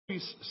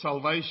Is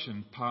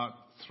Salvation, part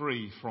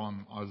 3,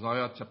 from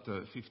Isaiah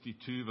chapter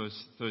 52,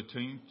 verse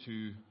 13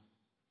 to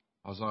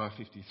Isaiah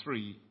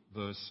 53,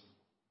 verse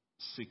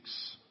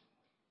 6.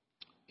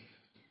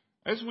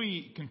 As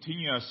we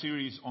continue our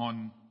series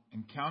on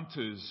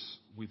encounters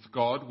with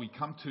God, we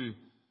come to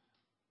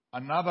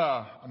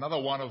another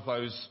one of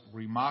those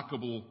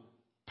remarkable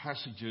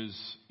passages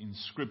in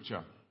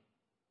Scripture.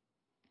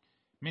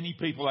 Many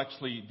people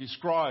actually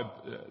describe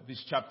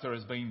this chapter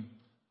as being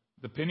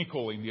the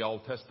pinnacle in the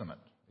Old Testament.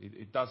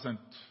 It doesn't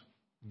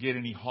get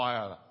any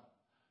higher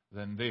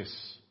than this.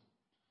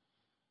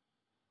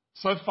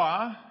 So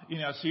far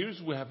in our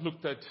series, we have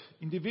looked at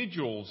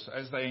individuals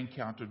as they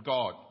encountered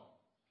God.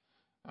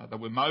 There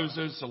were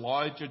Moses,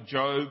 Elijah,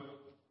 Job,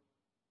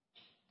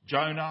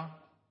 Jonah.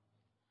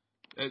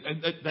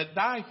 And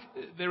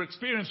their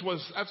experience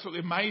was absolutely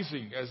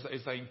amazing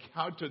as they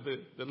encountered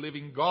the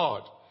living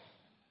God.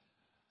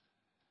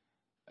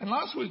 And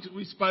last week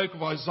we spoke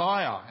of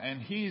Isaiah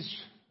and his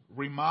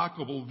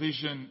remarkable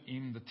vision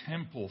in the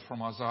temple from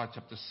Isaiah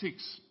chapter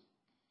 6,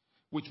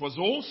 which was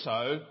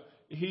also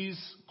his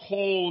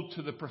call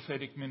to the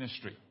prophetic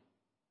ministry.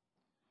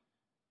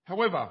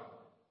 However,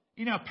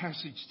 in our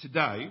passage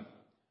today,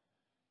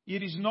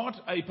 it is not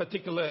a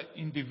particular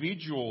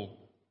individual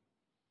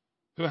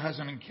who has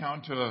an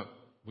encounter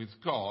with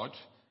God,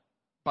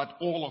 but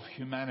all of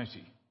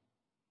humanity.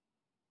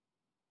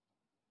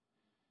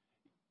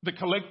 The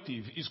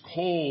collective is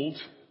called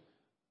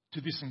to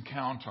this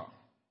encounter,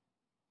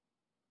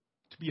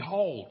 to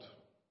behold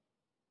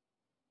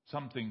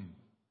something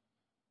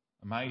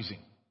amazing.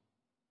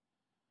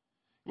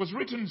 It was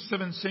written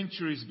 7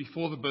 centuries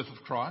before the birth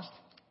of Christ,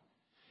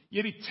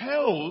 yet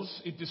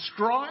it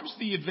describes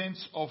the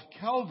events of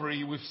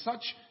Calvary with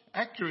such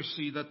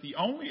accuracy that the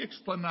only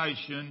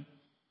explanation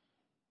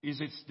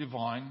is its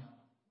divine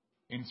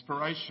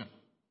inspiration.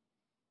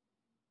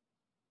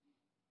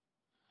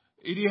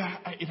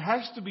 It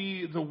has to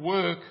be the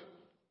work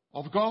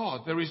of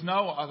God. There is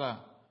no other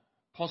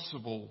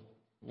possible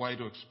way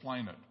to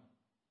explain it.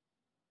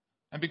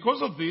 And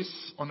because of this,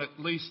 on at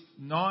least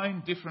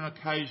 9 different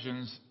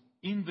occasions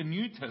in the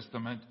New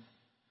Testament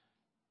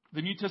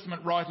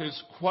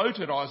writers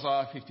quoted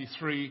Isaiah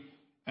 53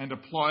 and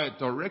apply it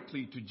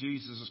directly to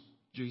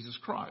Jesus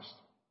Christ.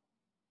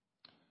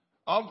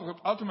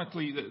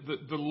 Ultimately,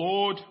 the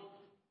Lord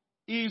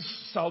is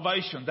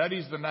salvation. That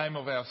is the name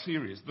of our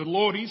series. The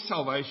Lord is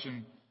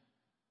salvation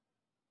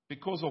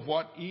because of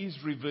what is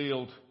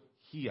revealed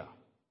here.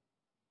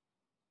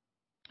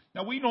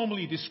 Now, we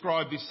normally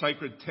describe this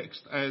sacred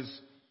text as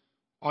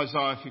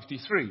Isaiah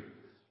 53.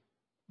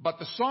 But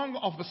the song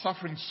of the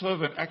suffering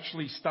servant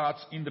actually starts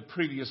in the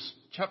previous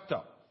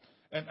chapter.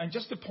 And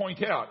just to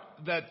point out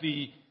that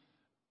the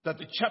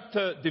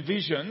chapter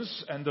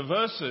divisions and the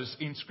verses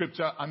in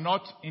Scripture are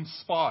not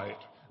inspired.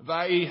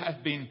 They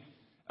have been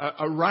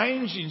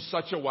arranged in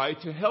such a way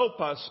to help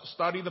us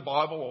study the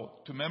Bible or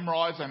to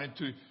memorize and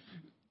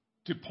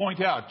to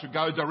point out, to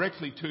go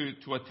directly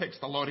to a text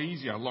a lot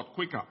easier, a lot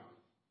quicker.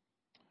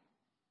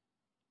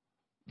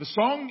 The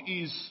song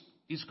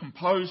is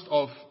composed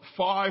of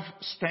 5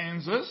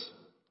 stanzas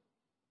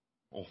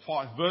or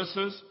 5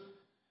 verses,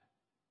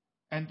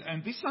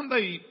 and this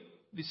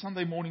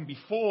Sunday morning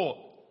before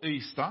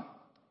Easter,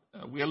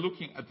 we are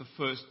looking at the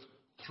first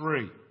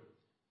 3.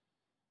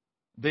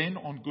 Then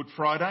on Good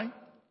Friday,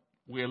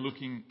 we are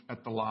looking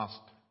at the last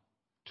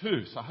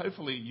 2. So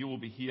hopefully you will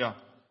be here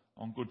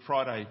on Good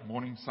Friday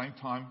morning, same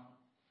time,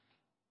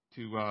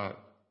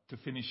 to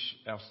finish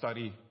our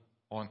study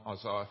on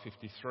Isaiah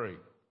 53.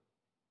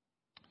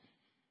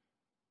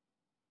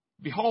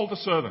 Behold the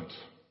servant.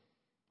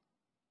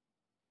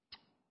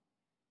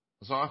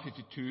 Isaiah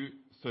 52,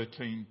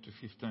 13 to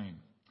 15.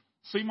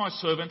 See, my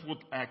servant will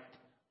act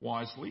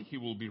wisely. He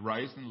will be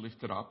raised and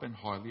lifted up and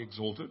highly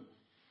exalted.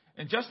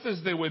 And just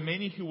as there were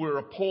many who were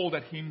appalled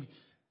at him,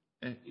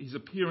 his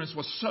appearance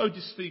was so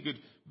disfigured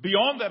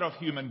beyond that of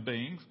human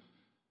beings,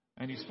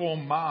 and his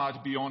form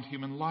marred beyond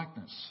human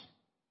likeness.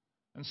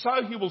 And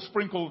so he will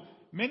sprinkle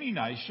many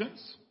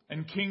nations,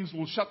 and kings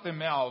will shut their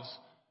mouths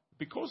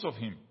because of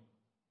him.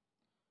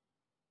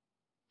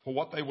 For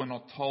what they were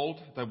not told,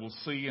 they will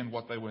see, and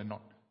what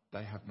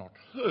they have not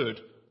heard,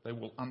 they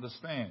will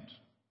understand.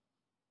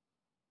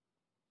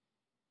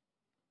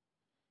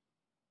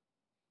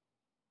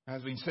 It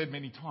has been said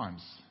many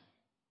times,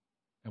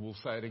 and we'll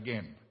say it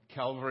again.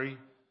 Calvary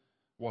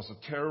was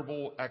a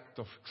terrible act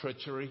of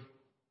treachery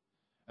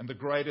and the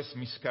greatest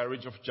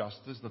miscarriage of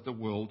justice that the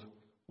world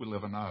will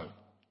ever know.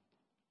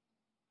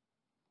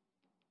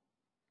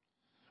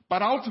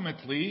 But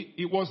ultimately,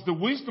 it was the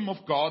wisdom of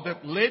God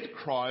that led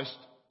Christ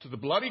to the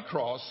bloody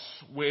cross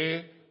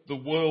where the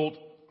world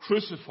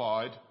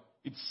crucified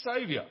its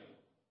Saviour.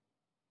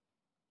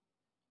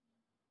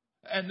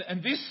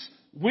 And this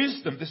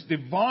wisdom, this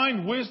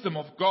divine wisdom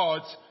of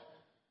God's,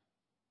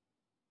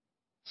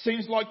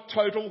 seems like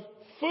total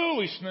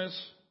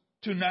foolishness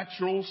to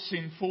natural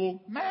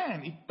sinful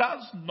man. It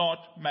does not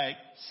make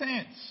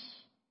sense.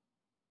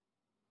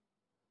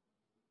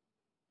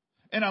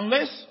 And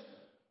unless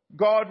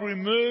God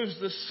removes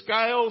the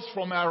scales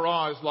from our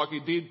eyes like He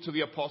did to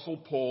the Apostle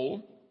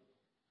Paul,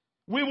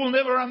 we will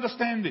never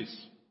understand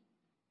this.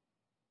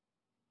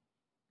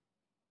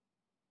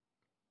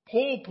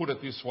 Paul put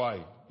it this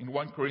way in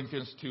 1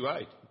 Corinthians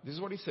 2:8. This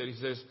is what he said. He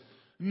says,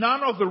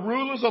 "None of the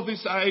rulers of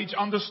this age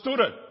understood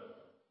it.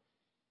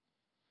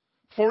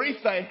 For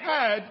if they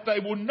had, they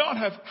would not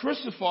have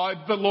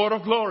crucified the Lord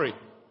of glory."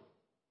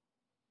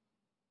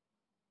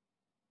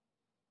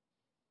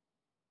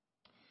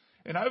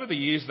 And over the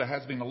years, there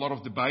has been a lot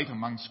of debate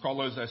among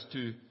scholars as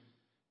to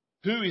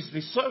who is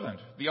this servant,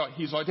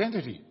 his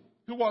identity.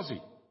 Who was he?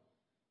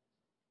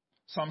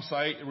 Some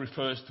say it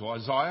refers to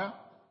Isaiah.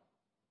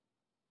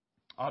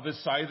 Others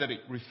say that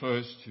it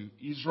refers to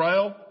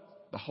Israel,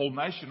 the whole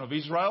nation of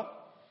Israel.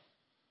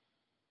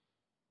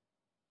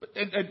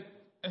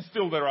 And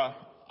still there are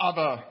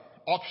other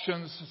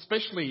options,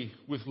 especially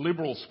with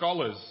liberal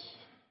scholars.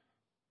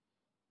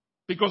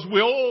 Because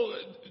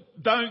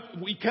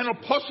we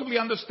cannot possibly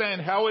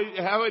understand how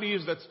it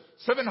is that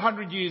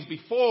 700 years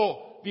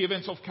before the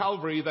events of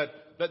Calvary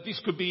that this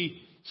could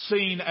be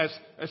seen as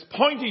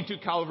pointing to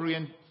Calvary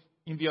and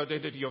in the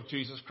identity of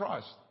Jesus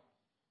Christ.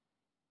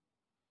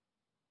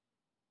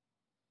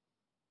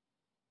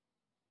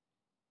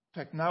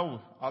 In fact,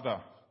 no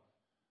other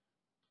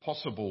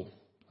possible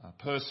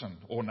person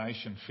or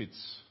nation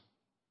fits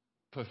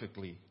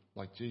perfectly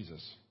like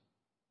Jesus.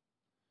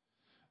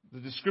 The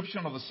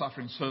description of the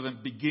suffering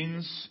servant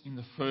begins in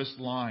the first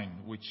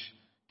line, which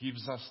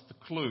gives us the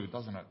clue,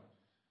 doesn't it?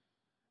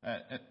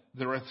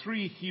 There are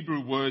 3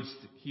 Hebrew words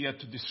here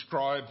to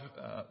describe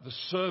the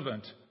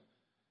servant,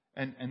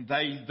 and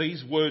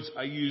these words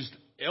are used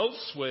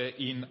elsewhere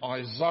in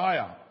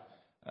Isaiah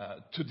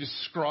to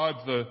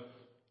describe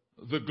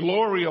the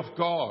glory of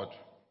God.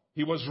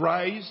 He was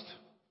raised,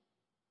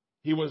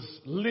 He was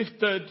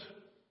lifted,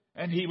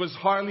 and He was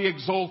highly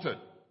exalted.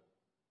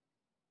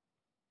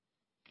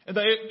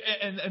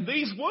 And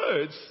these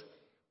words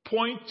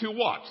point to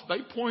what?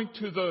 They point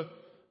to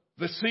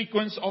the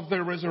sequence of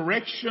the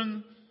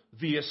resurrection,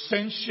 the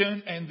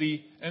ascension, and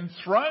the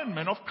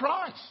enthronement of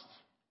Christ.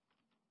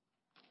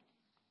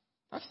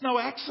 That's no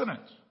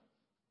accident.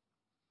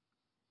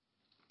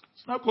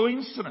 It's no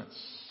coincidence.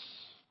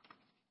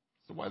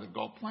 It's the way that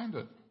God planned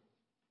it.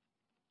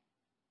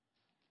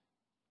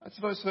 That's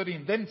verse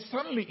 13. Then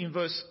suddenly in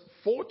verse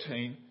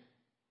 14,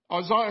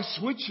 Isaiah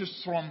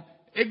switches from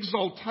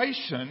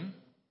exaltation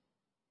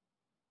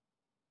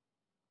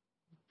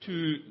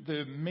to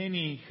the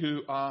many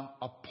who are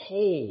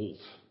appalled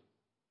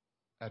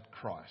at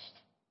Christ.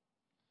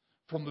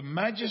 From the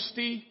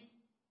majesty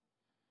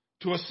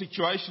to a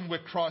situation where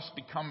Christ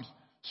becomes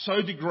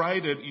so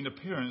degraded in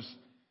appearance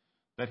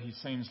that He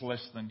seems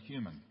less than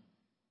human.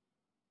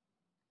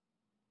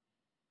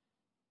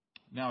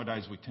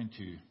 Nowadays we tend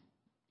to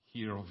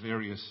hear of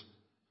various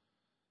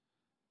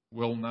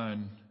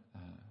well-known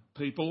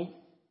people,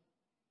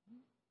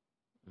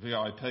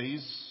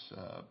 VIPs,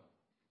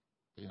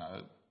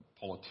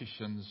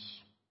 politicians,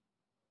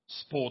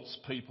 sports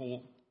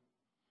people,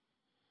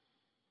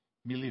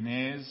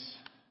 millionaires,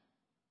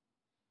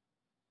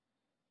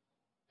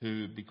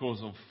 who,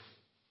 because of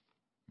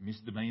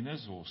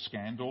misdemeanors or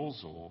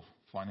scandals or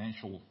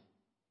financial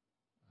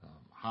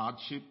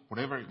hardship,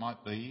 whatever it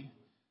might be,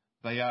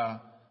 they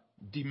are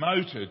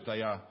demoted,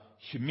 they are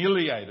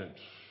humiliated.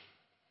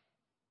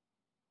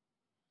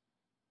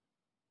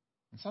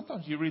 And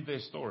sometimes you read their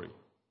story,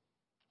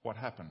 what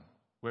happened,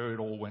 where it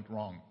all went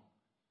wrong.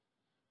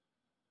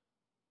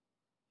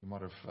 You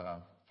might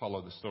have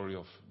followed the story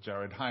of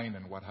Jared Hayne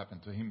and what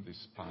happened to him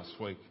this past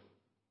week.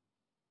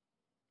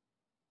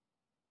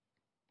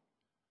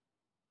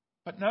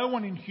 But no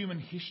one in human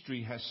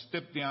history has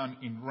stepped down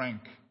in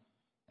rank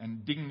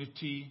and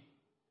dignity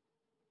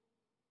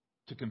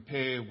to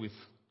compare with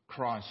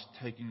Christ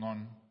taking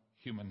on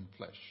human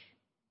flesh.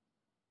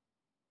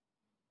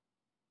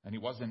 And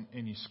it wasn't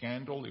any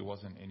scandal, it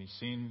wasn't any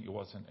sin, it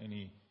wasn't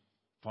any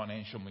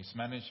financial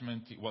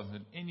mismanagement, it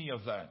wasn't any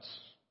of that.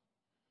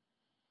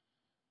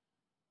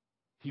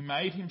 He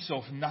made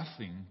Himself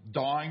nothing,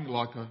 dying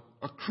like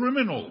a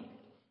criminal.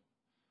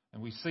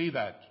 And we see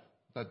that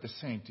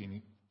descent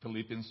in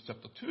Philippians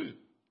chapter 2.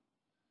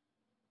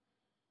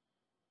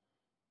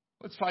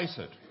 Let's face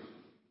it.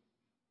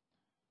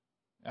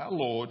 Our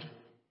Lord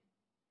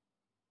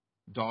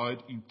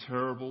died in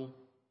terrible,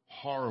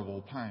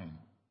 horrible pain.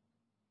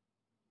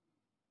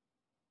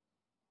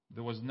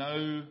 There was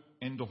no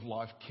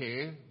end-of-life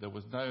care. There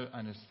was no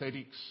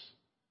anaesthetics.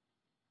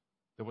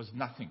 There was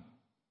nothing.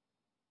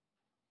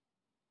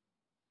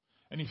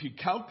 And if you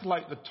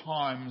calculate the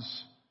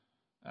times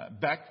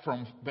back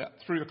from about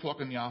 3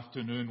 o'clock in the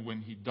afternoon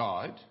when He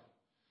died,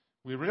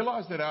 we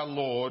realise that our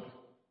Lord,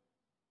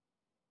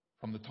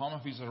 from the time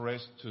of His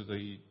arrest to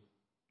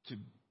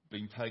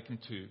being taken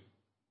to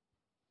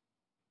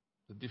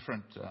the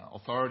different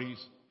authorities,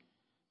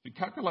 if you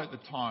calculate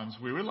the times,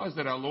 we realise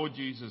that our Lord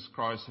Jesus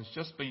Christ has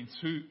just been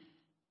through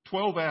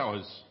 12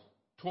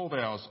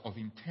 hours of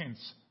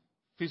intense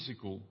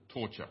physical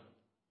torture.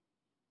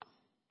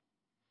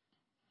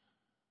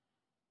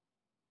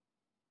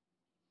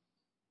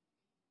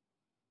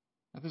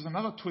 Now there's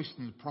another twist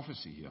in the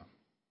prophecy here.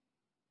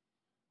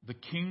 The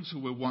kings who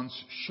were once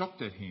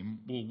shocked at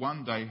him will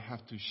one day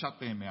have to shut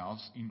their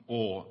mouths in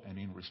awe and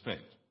in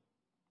respect.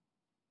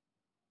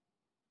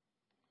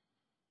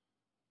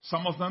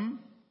 Some of them,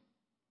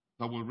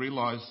 they will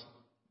realise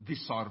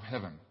this side of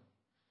heaven.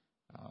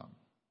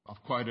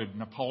 I've quoted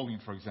Napoleon,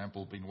 for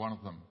example, being one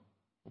of them.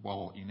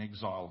 While in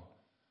exile,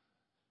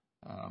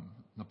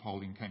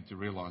 Napoleon came to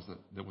realise that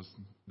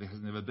there has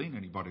never been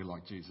anybody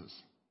like Jesus.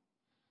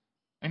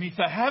 And if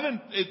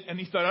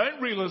they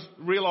don't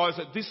realise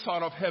that this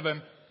side of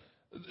heaven,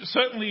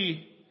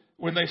 certainly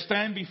when they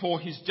stand before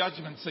his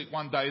judgment seat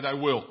one day, they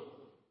will.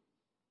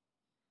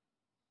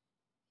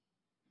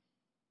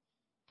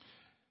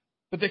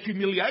 But the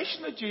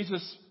humiliation that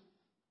Jesus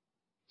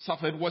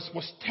suffered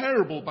was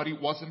terrible, but it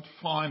wasn't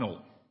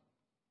final.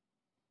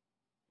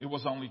 It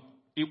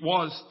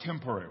was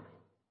temporary.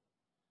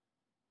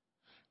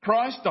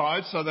 Christ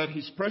died so that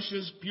his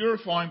precious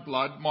purifying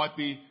blood might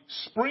be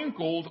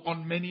sprinkled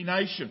on many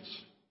nations.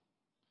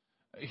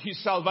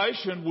 His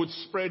salvation would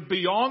spread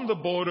beyond the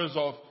borders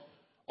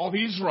of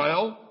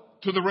Israel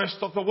to the rest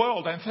of the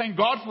world. And thank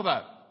God for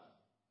that.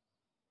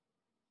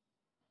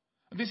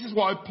 And this is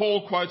why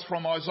Paul quotes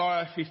from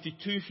Isaiah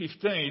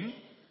 52:15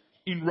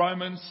 in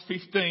Romans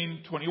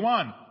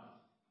 15:21.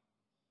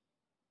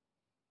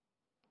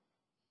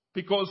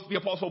 Because the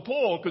Apostle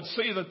Paul could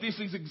see that this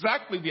is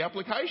exactly the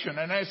application.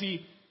 And as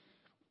he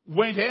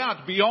went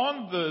out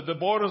beyond the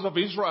borders of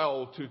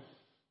Israel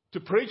to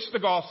preach the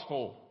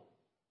gospel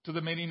to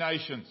the many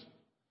nations,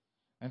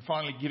 and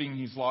finally giving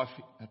his life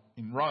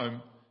in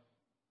Rome,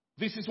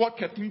 this is what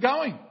kept him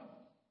going.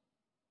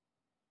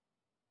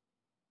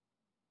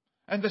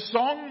 And the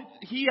song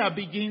here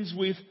begins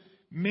with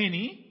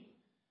many,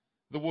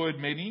 the word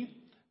many,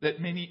 that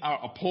many are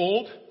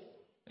appalled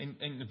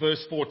in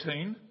verse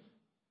 14.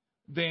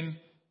 Then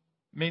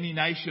many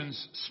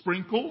nations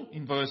sprinkle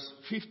in verse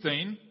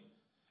 15.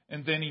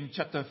 And then in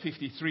chapter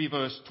 53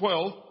 verse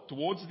 12,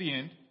 towards the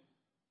end,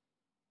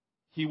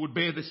 he would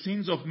bear the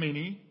sins of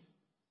many.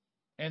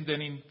 And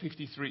then in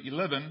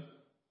 53:11,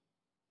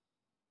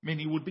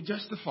 many would be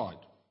justified.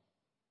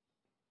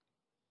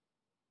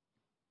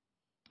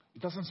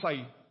 It doesn't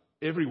say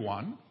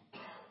everyone.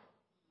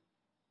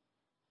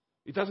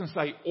 It doesn't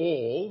say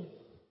all.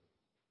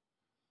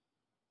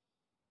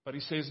 But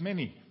it says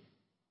many.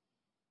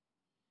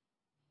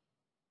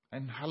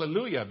 And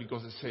hallelujah,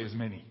 because it says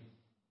many.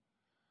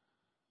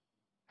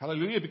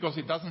 Hallelujah, because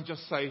it doesn't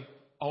just say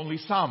only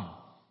some.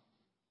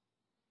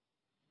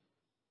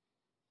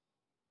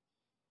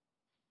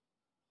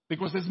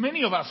 Because there's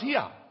many of us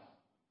here.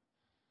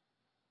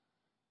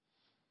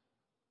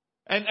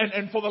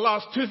 And for the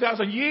last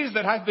 2,000 years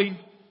there have been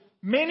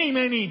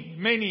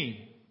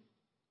many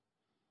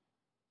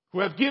who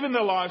have given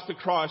their lives to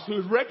Christ,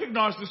 who have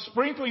recognized the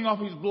sprinkling of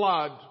his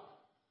blood.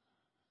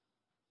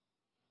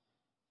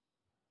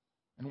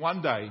 And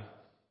one day,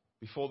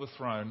 before the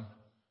throne,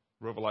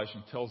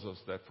 Revelation tells us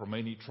that from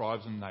many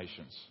tribes and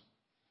nations,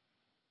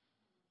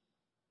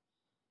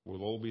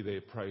 we'll all be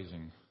there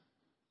praising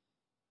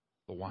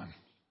the one,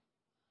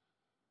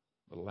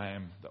 the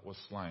Lamb that was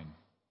slain.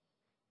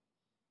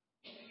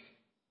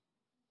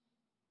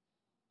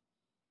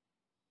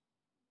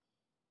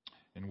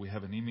 And we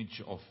have an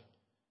image of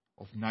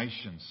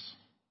nations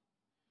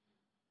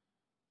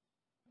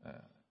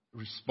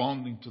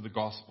responding to the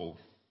gospel.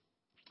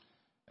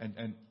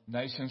 And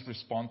nations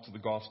respond to the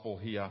gospel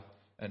here.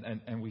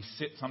 And we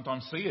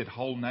sometimes see it.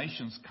 Whole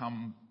nations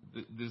come.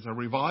 There's a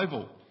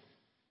revival.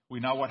 We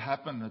know what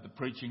happened at the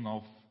preaching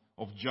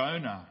of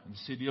Jonah in the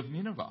city of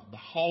Nineveh. The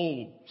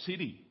whole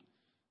city.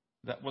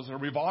 That was a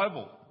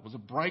revival. It was a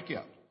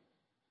breakout.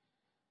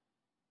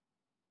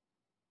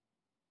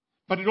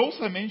 But it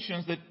also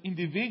mentions that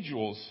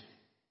individuals,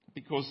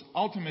 because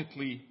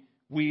ultimately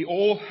we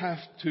all have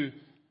to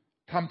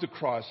come to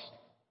Christ,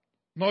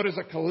 not as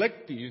a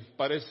collective,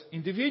 but as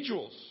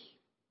individuals.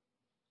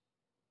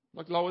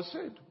 Like Lois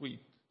said,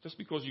 just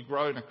because you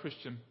grow in a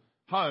Christian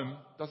home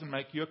doesn't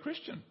make you a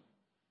Christian.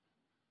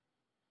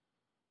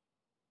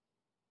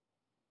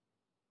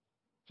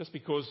 Just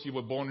because you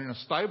were born in a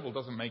stable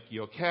doesn't make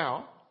you a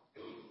cow.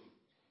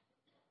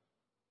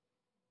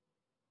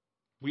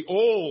 We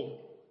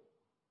all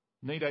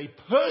need a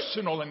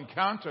personal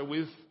encounter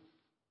with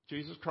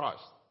Jesus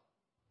Christ.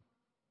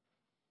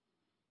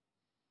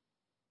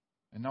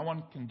 And no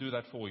one can do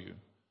that for you.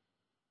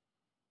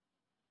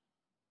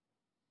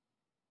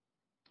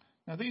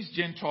 Now these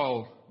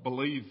Gentile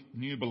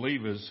new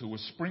believers who were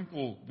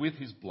sprinkled with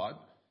his blood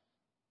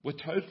were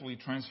totally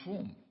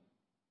transformed.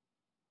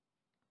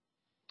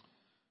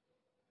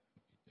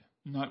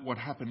 You know what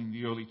happened in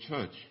the early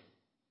church?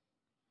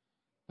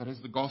 That as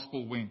the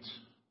gospel went,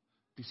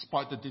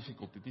 despite the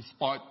difficulty,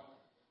 despite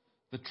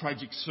the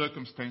tragic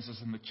circumstances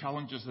and the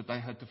challenges that they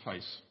had to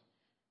face,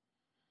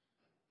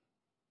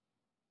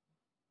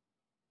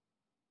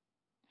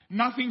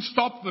 nothing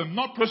stopped them.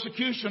 Not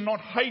persecution,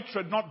 not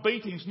hatred, not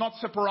beatings, not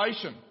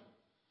separation.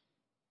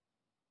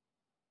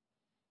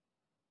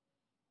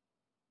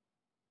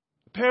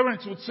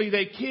 Parents would see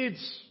their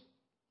kids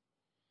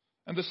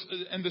And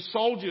the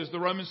soldiers, the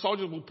Roman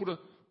soldiers, will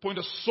point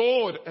a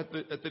sword at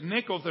the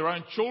neck of their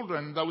own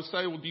children. They would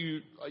say, well,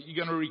 are you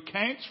going to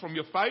recant from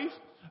your faith?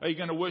 Are you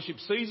going to worship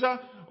Caesar?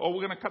 Or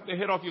we're going to cut the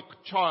head off your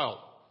child?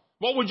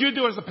 What would you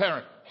do as a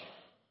parent?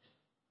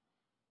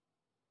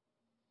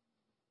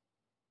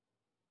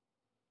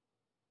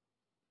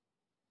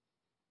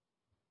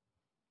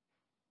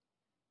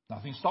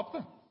 Nothing stopped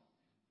them.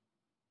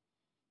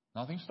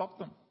 Nothing stopped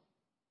them.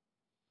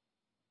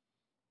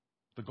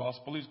 The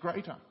gospel is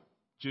greater.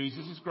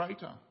 Jesus is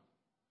greater.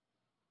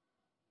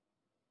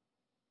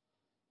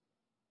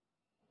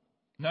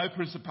 No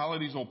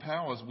principalities or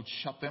powers would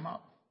shut them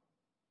up.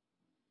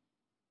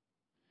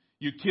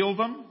 You kill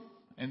them,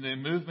 and their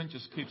movement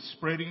just keeps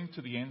spreading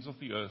to the ends of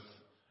the earth.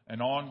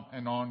 And on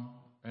and on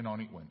and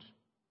on it went.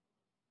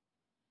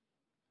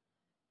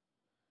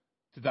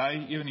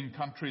 Today, even in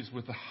countries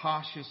with the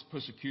harshest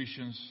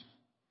persecutions,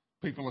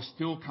 people are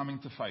still coming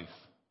to faith.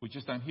 We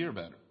just don't hear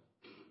about it.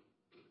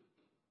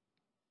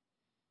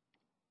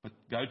 But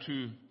go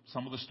to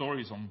some of the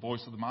stories on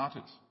Voice of the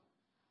Martyrs.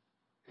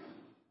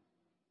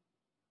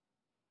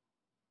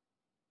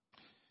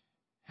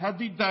 How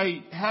did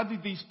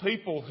these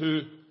people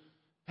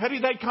how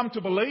did they come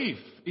to believe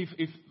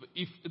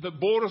if the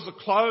borders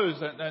are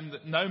closed and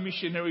no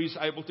missionaries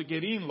able to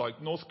get in,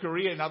 like North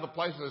Korea and other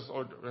places,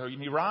 or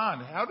in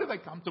Iran? How did they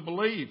come to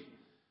believe?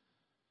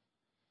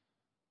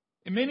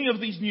 And many of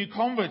these new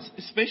converts,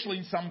 especially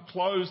in some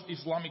closed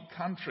Islamic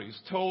countries,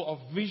 tell of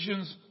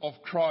visions of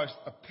Christ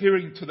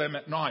appearing to them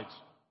at night.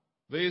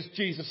 There's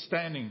Jesus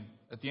standing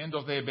at the end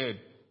of their bed.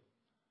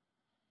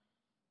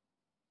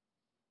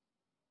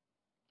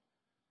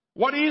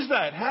 What is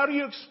that? How do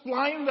you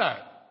explain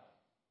that?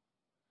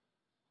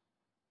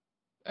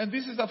 And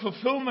this is the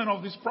fulfillment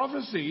of this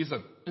prophecy, is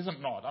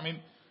it not? I mean,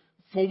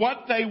 for what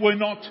they were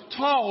not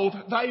told,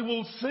 they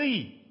will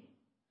see.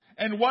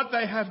 And what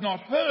they have not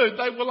heard,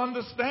 they will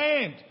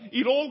understand.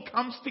 It all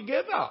comes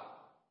together.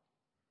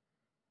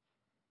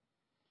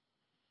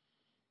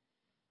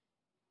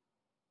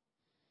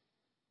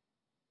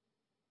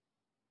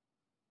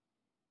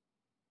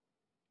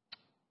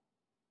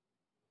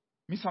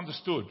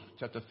 Misunderstood,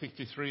 chapter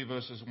 53,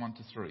 verses 1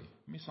 to 3.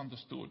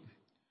 Misunderstood.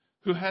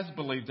 Who has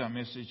believed our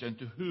message, and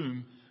to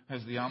whom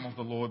has the arm of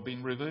the Lord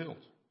been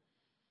revealed?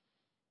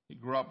 He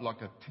grew up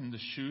like a tender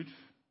shoot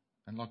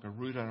and like a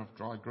root out of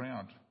dry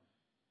ground.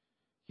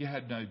 He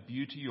had no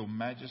beauty or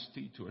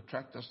majesty to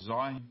attract us.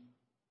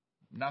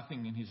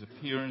 Nothing in his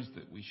appearance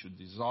that we should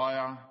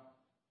desire,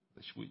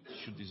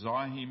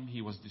 him.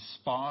 He was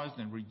despised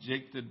and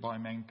rejected by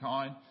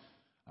mankind,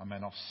 a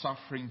man of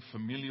suffering,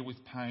 familiar with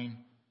pain,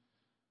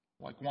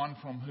 like one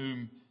from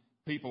whom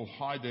people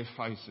hide their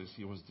faces.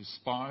 He was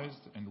despised,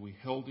 and we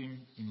held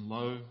him in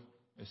low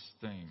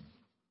esteem.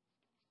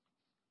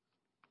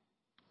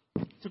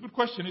 It's a good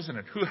question, isn't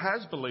it? Who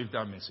has believed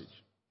our message?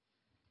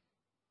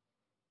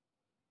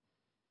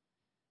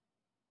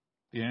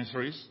 The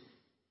answer is,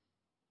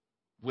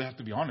 we have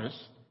to be honest,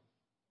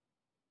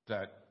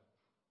 that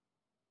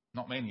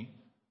not many.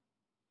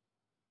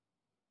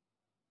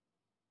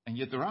 And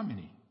yet there are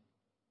many.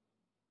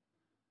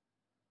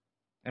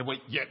 And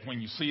yet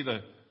when you see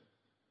the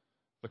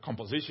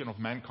composition of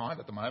mankind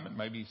at the moment,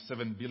 maybe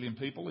 7 billion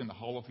people in the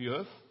whole of the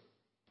earth,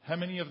 how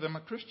many of them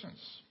are Christians?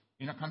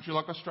 In a country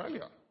like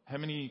Australia, how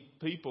many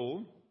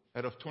people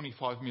out of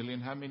 25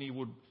 million, how many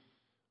would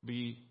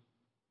we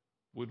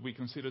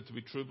consider to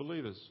be true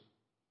believers?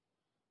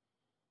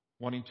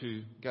 Wanting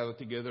to gather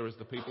together as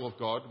the people of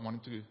God, wanting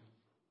to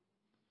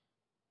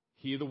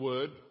hear the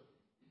word.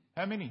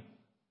 How many?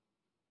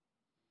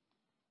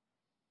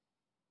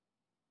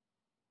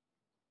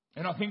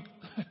 And I think,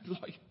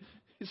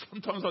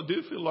 sometimes I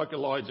do feel like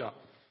Elijah.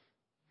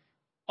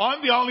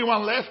 I'm the only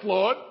one left,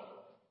 Lord.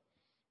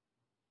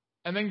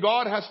 And then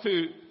God has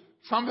to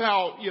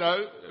somehow,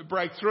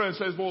 break through and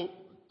says, well,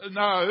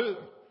 no,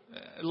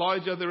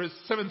 Elijah, there is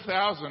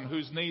 7,000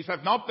 whose knees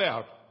have not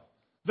bowed.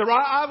 There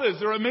are others.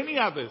 There are many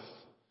others.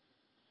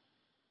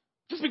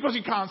 Just because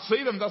you can't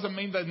see them doesn't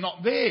mean they're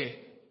not there.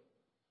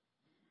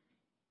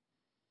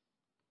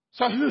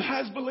 So who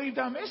has believed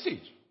our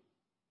message?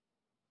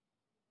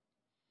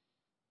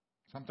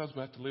 Sometimes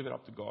we have to leave it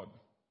up to God,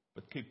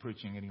 but keep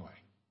preaching anyway.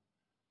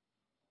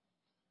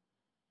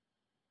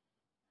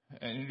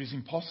 And it is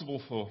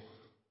impossible for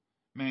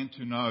man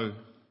to know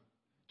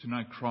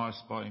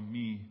Christ by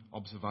mere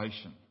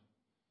observation.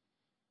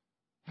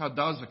 How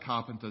does a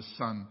carpenter's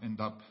son end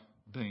up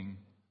being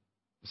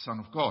the Son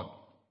of God?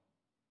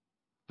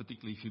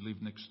 Particularly if you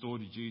live next door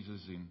to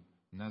Jesus in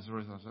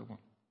Nazareth. I say, well,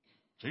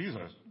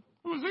 Jesus?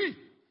 Who is he?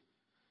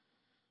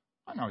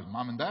 I know his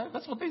mum and dad.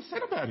 That's what they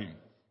said about him.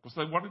 Because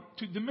they wanted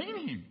to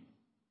demean him.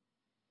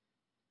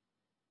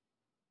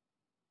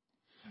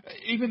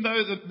 Even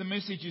though the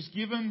message is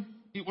given,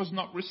 it was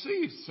not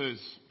received, says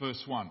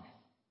verse 1.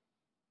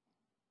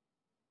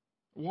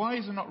 Why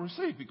is it not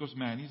received? Because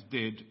man is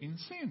dead in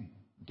sin.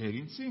 Dead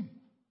in sin.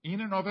 In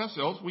and of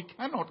ourselves, we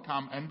cannot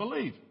come and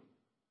believe.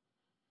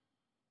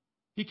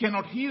 He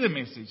cannot hear the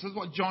message. That's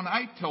what John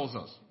 8 tells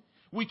us.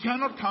 We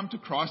cannot come to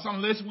Christ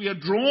unless we are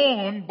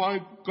drawn by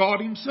God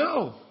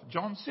himself.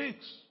 John 6.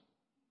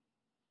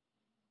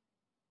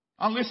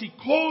 Unless he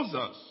calls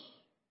us.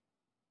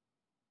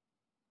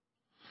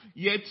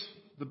 Yet,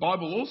 the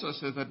Bible also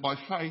says that by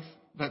faith,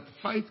 that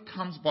faith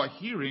comes by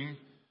hearing,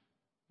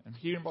 and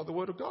hearing by the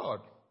word of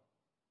God.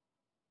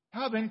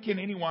 How then can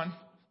anyone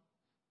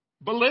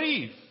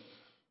believe?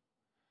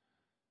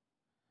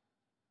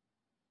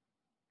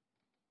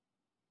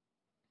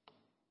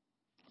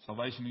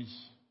 Salvation is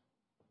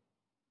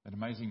an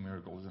amazing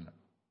miracle, isn't it?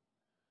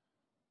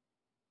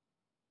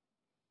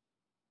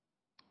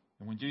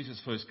 And when Jesus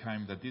first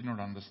came, they did not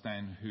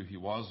understand who he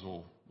was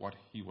or what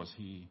he was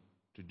here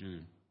to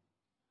do.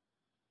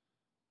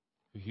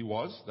 Who he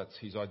was, that's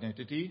his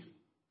identity,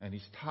 and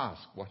his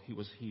task, what he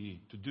was here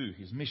to do,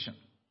 his mission.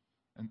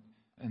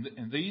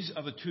 And these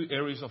are the two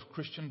areas of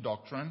Christian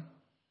doctrine.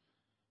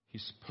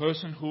 His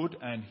personhood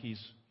and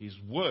his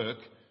work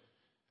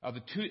are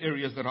the two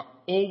areas that are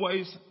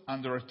always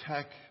under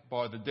attack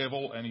by the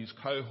devil and his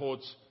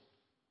cohorts,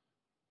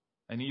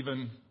 and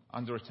even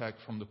under attack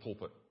from the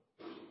pulpit.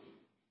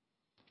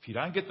 If you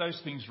don't get those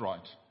things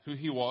right, who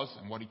he was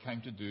and what he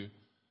came to do,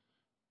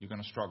 you're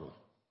going to struggle.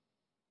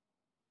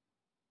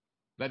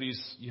 That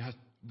is,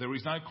 there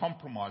is no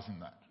compromise in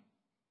that.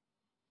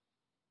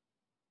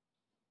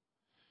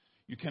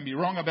 You can be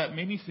wrong about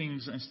many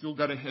things and still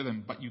go to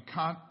heaven, but you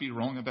can't be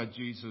wrong about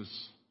Jesus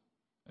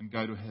and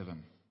go to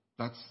heaven.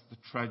 That's the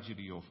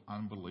tragedy of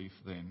unbelief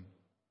then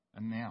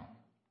and now.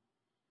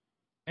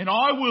 And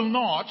I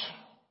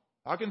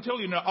can tell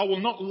you now, I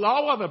will not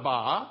lower the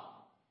bar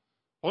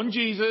on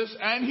Jesus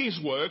and his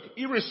work,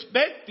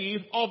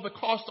 irrespective of the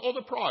cost or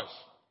the price.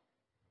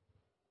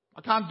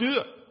 I can't do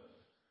it.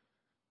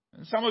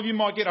 And some of you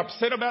might get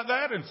upset about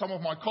that, and some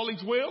of my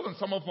colleagues will, and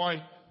some of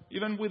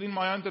even within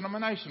my own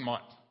denomination might.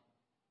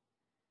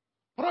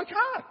 But I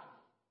can't.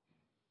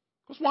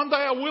 Because one day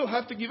I will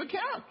have to give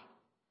account.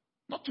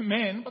 Not to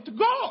men, but to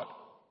God.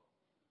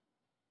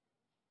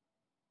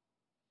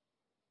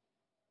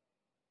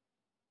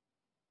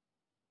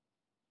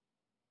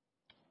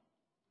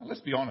 Now,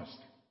 let's be honest.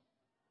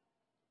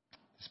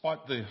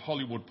 Despite the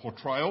Hollywood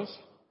portrayals,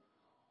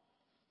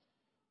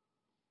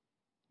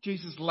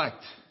 Jesus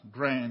lacked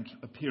grand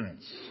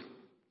appearance,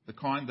 the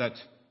kind that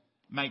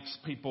makes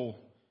people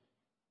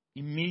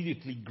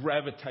immediately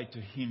gravitate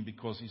to him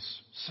because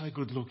he's so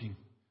good looking.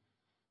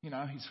 You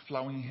know, his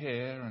flowing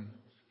hair and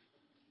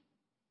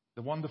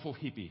the wonderful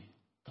hippie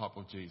type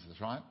of Jesus,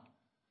 right?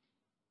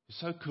 He's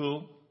so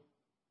cool.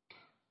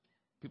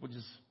 People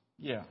just,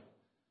 yeah.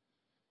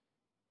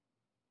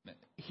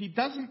 He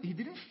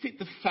didn't fit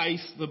the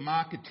face the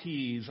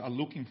marketeers are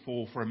looking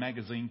for a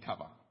magazine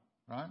cover,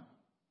 right?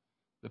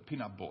 The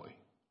pin-up boy.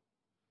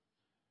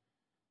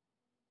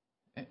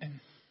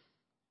 And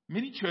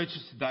many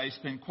churches today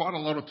spend quite a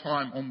lot of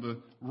time on the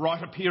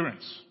right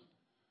appearance.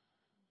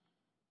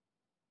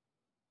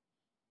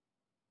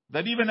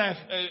 That even as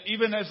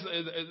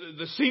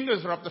the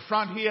singers are up the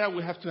front here,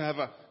 we have to have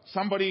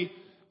somebody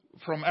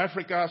from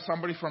Africa,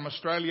 somebody from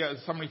Australia,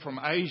 somebody from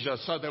Asia,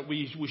 so that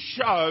we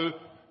show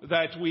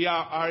that we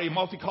are a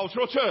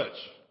multicultural church,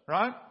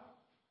 right?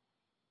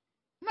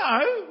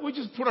 No, we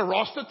just put a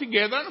roster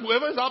together and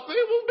whoever's up there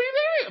will be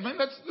there.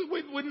 I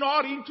mean, we're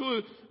not into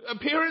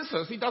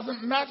appearances. It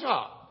doesn't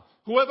matter.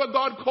 Whoever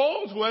God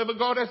calls, whoever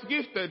God has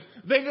gifted,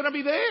 they're going to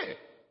be there.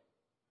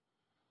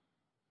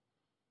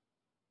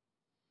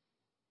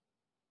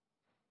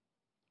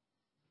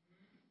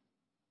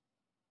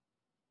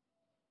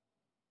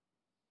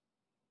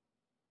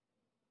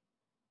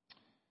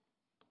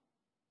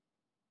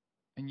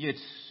 And yet,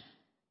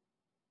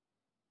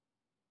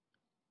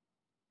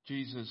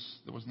 Jesus,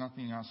 there was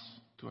nothing else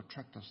to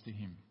attract us to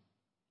him.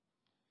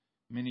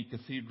 Many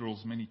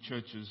cathedrals, many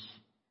churches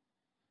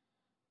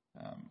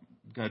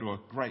go to a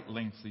great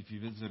length. If you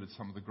visited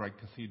some of the great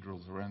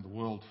cathedrals around the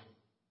world,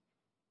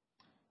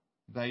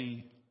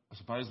 I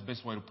suppose the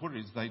best way to put it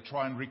is they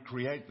try and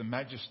recreate the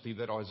majesty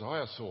that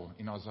Isaiah saw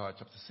in Isaiah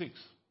chapter 6.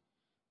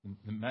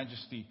 The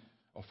majesty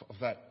of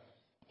that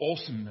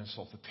awesomeness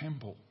of the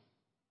temple.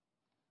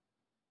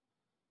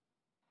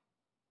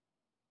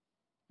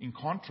 In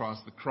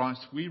contrast, the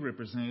Christ we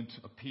represent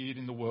appeared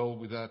in the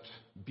world without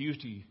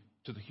beauty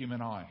to the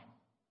human eye.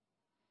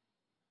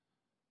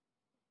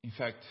 In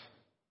fact,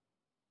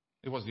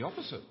 it was the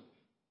opposite.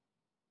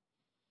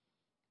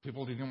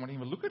 People didn't want to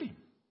even look at him.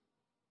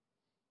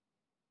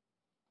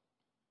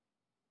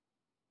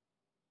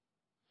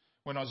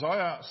 When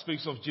Isaiah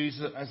speaks of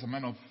Jesus as a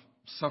man of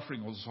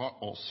suffering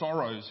or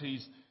sorrows,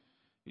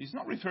 he's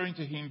not referring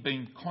to him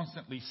being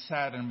constantly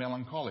sad and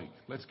melancholic.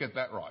 Let's get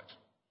that right.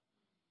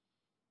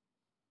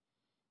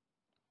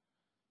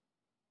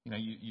 You know,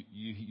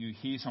 you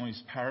hear some of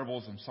his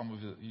parables and some of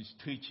his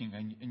teaching,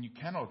 and you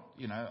cannot,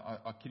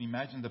 I can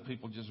imagine the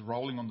people just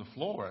rolling on the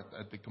floor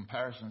at the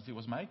comparisons he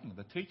was making,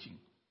 the teaching.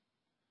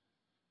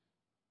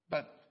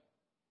 But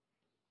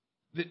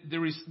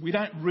we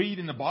don't read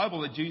in the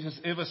Bible that Jesus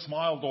ever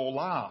smiled or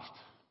laughed.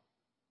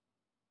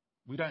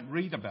 We don't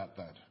read about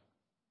that.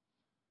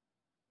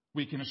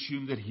 we can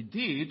assume that he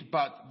did,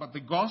 but the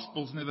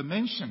Gospels never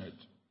mention it.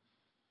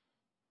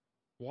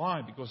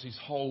 Why? Because his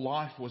whole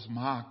life was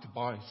marked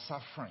by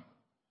suffering.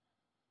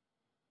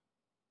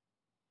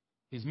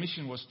 His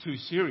mission was too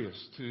serious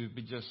to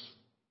be just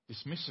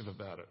dismissive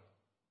about it.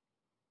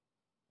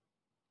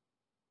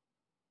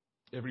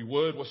 Every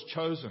word was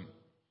chosen.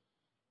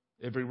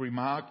 Every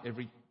remark,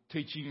 every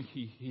teaching,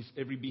 his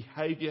every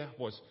behavior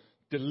was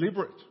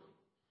deliberate.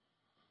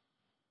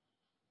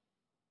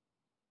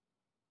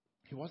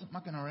 He wasn't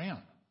mucking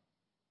around.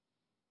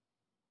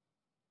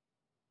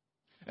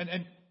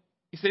 And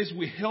it says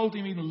we held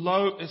him in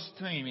low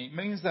esteem. It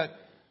means that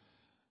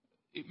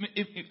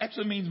it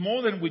actually means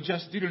more than we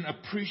just didn't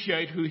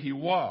appreciate who he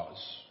was.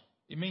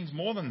 It means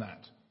more than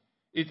that.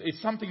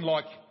 It's something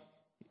like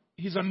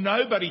he's a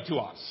nobody to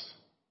us.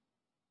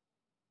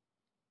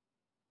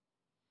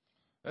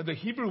 The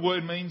Hebrew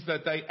word means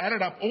that they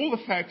added up all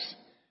the facts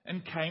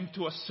and came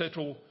to a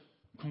settled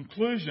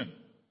conclusion.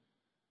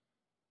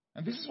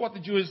 And this is what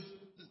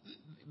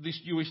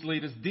these Jewish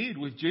leaders did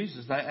with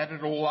Jesus. They added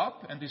it all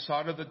up and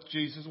decided that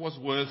Jesus was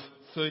worth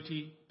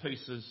 30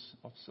 pieces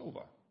of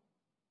silver.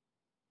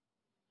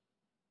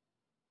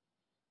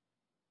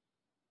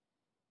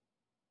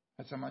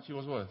 That's how much he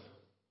was worth.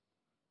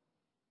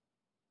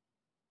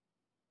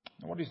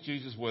 Now, what is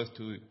Jesus worth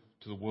to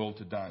the world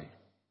today?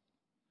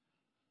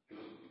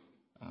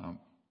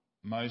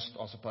 Most,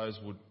 I suppose,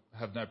 would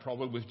have no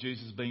problem with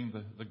Jesus being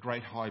the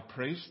great high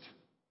priest.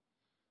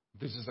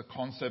 This is a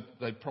concept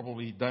they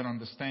probably don't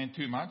understand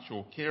too much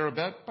or care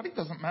about, but it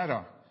doesn't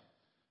matter.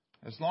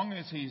 As long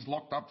as he's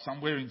locked up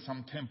somewhere in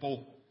some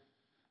temple,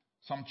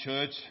 some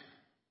church,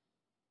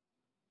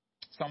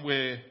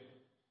 somewhere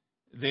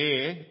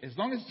there, as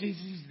long as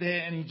Jesus is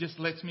there and he just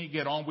lets me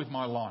get on with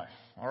my life,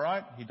 all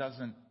right? He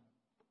doesn't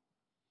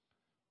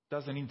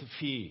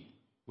interfere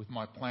with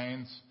my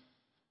plans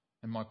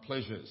and my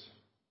pleasures.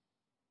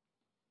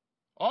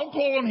 I'll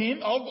call on him.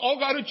 I'll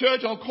go to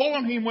church. I'll call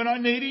on him when I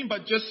need him,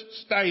 but just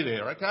stay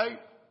there, okay?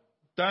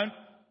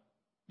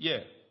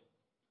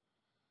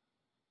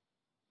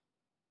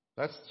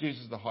 That's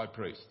Jesus the high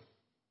priest.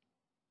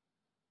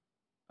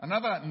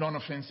 Another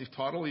non-offensive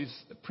title is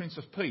Prince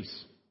of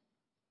Peace,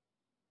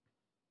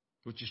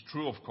 which is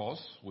true, of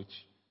course, which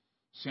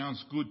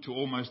sounds good to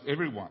almost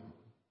everyone.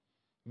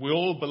 We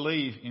all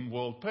believe in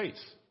world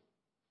peace.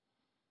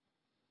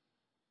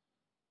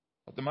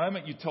 At the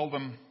moment you tell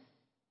them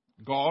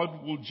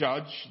God will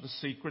judge the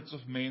secrets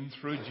of men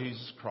through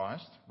Jesus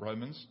Christ,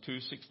 Romans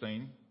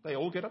 2:16, they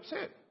all get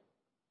upset.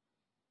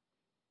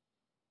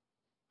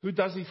 Who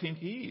does he think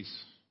he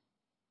is?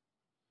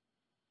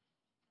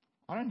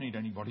 I don't need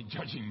anybody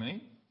judging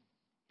me.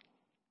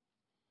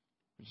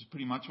 Which is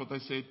pretty much what they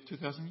said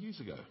 2,000 years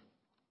ago.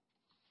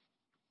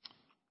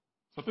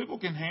 So people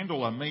can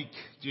handle a meek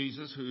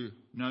Jesus who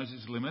knows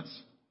his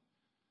limits,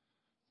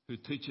 who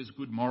teaches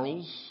good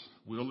morals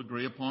we all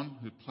agree upon,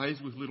 who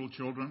plays with little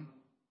children,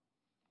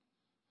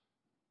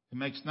 who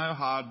makes no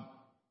hard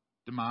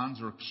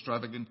demands or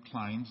extravagant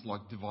claims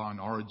like divine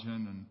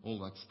origin and all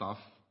that stuff.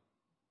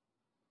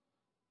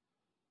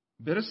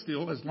 Better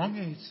still, as long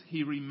as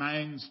he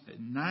remains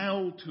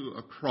nailed to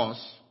a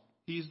cross,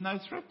 he is no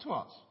threat to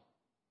us,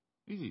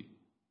 is he?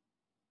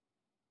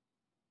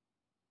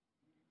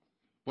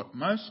 What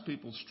most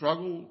people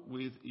struggle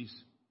with is,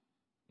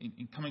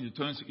 in coming to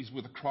terms, is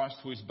with a Christ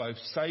who is both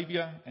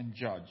Saviour and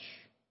Judge.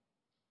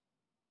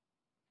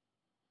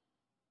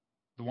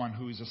 The one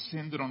who is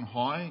ascended on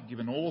high,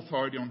 given all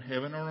authority on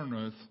heaven or on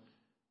earth,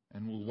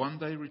 and will one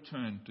day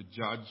return to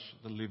judge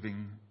the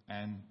living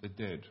and the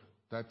dead.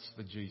 That's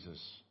the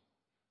Jesus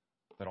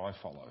that I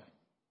follow.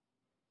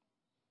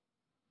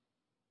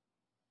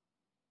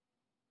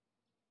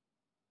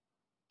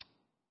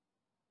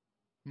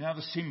 Now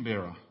the sin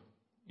bearer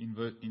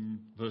in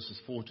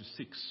verses 4 to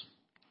 6.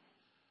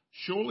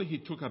 Surely he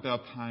took up our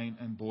pain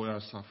and bore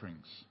our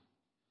sufferings.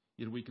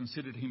 Yet we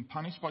considered him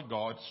punished by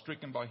God,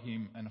 stricken by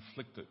him and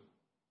afflicted.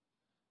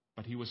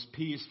 But he was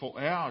pierced for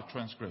our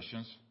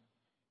transgressions.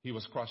 He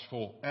was crushed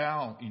for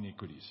our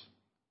iniquities.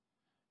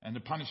 And the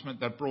punishment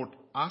that brought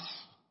us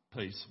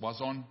peace was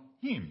on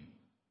him.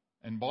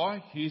 And by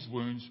his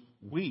wounds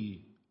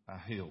we are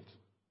healed.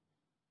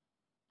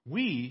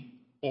 We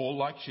all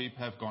like sheep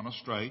have gone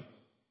astray.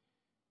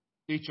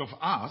 Each of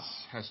us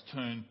has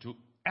turned to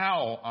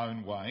our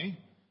own way.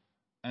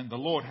 And the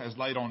Lord has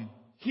laid on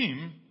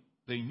him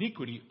the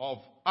iniquity of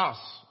us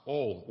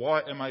all.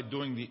 Why am I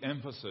doing the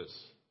emphasis?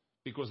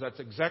 Because that's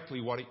exactly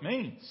what it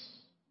means.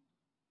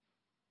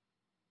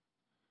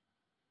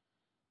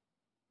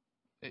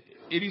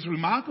 It is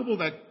remarkable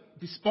that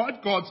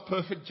despite God's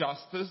perfect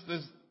justice,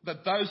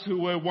 that those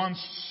who were once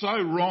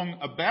so wrong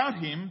about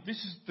him, this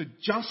is the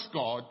just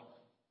God,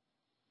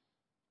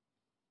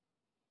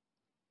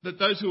 that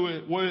those who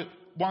were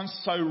once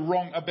so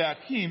wrong about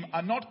him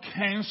are not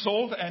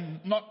cancelled and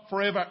not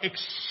forever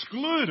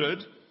excluded,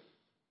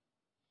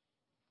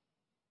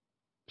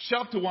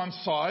 shoved to one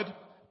side,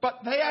 but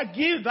they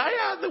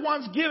are the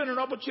ones given an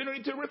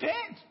opportunity to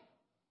repent.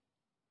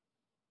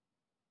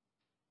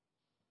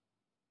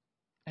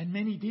 And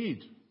many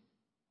did.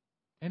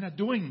 and are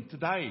doing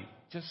today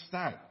just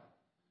that.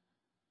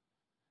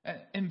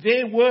 And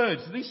their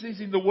words, this is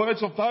in the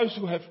words of those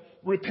who have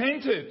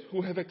repented,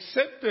 who have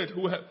accepted,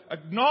 who have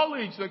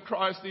acknowledged that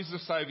Christ is the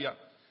Saviour.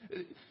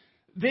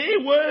 Their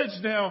words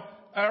now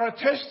are a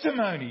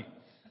testimony.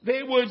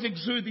 Their words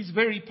exude this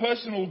very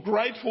personal,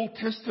 grateful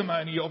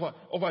testimony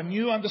of a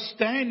new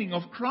understanding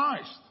of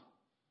Christ.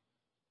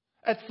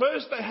 At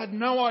first they had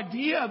no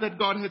idea that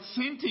God had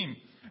sent him,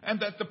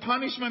 and that the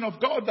punishment of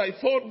God they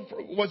thought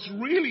was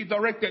really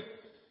directed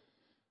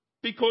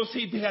because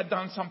he had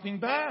done something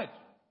bad.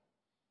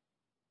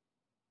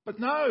 But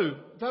no,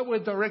 they were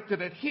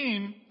directed at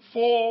him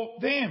for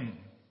them.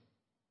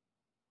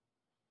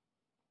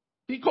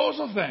 Because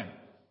of them.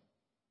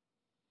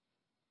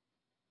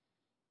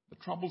 The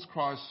troubles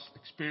Christ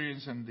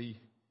experienced and the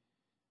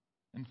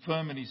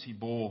infirmities he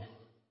bore,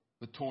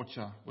 the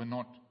torture, were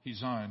not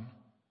his own,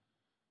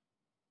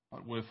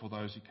 but were for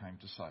those he came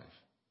to save.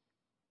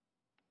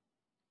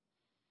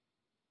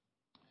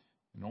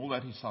 In all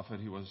that he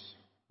suffered, he was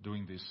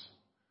doing this.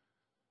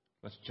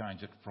 Let's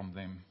change it from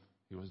them.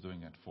 He was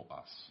doing it for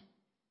us.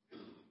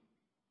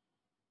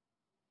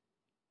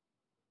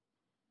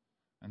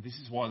 And this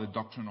is why the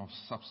doctrine of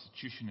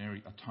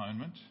substitutionary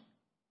atonement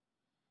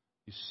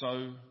is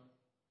so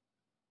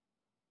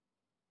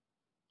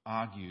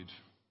argued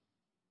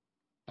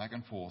back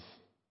and forth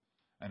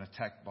and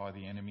attacked by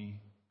the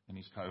enemy and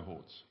his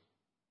cohorts,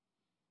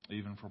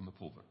 even from the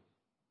pulpit.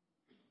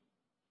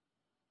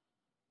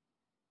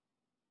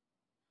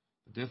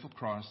 The death of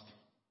Christ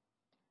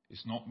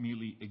is not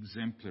merely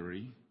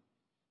exemplary,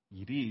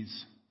 it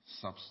is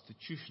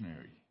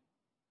substitutionary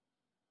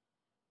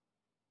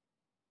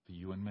for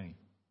you and me.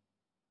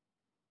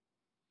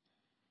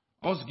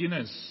 Os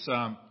Guinness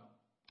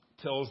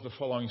tells the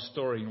following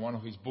story in one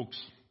of his books.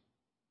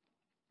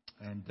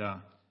 And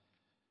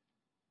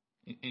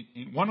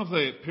in one of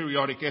the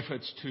periodic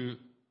efforts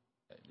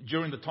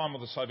during the time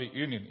of the Soviet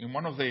Union, in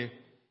one of their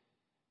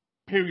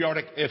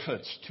periodic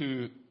efforts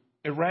to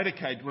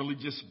eradicate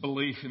religious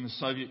belief in the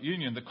Soviet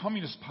Union, the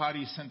Communist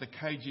Party sent the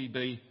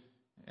KGB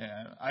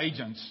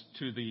agents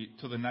to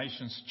the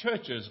nation's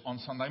churches on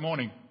Sunday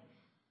morning.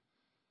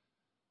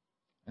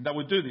 And they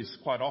would do this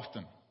quite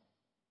often.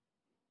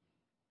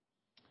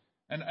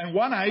 And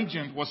one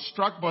agent was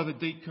struck by the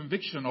deep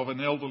conviction of an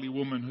elderly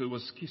woman who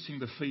was kissing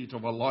the feet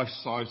of a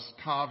life-size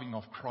carving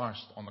of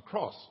Christ on the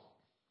cross.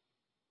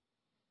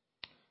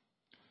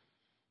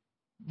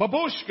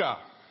 Babushka,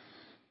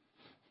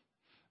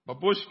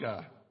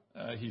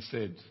 he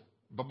said.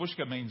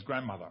 Babushka means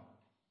grandmother.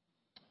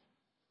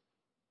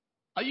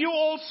 Are you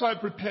also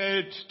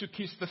prepared to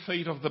kiss the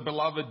feet of the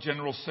beloved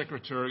General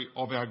Secretary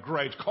of our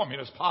great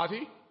Communist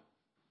Party?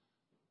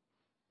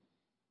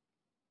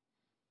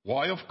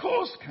 Why, of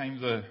course,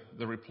 came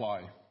the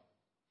reply.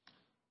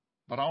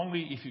 But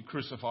only if you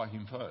crucify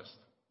him first.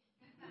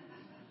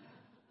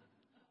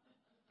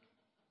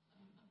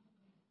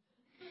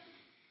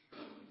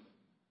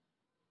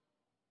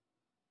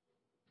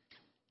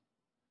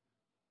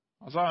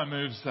 Isaiah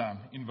moves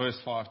in verse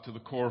 5 to the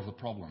core of the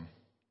problem.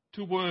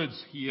 Two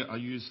words here are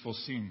used for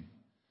sin.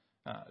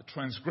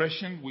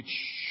 Transgression, which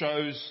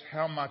shows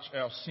how much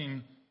our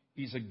sin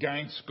is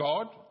against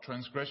God,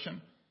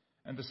 transgression.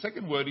 And the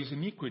second word is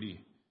iniquity.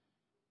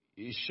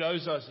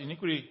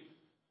 Iniquity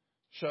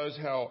shows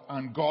how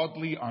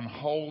ungodly,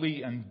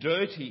 unholy and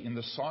dirty in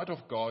the sight of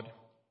God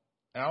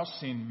our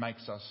sin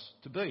makes us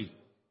to be.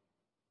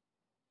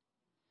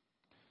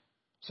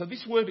 So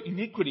this word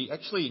iniquity,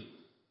 actually,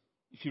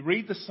 if you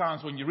read the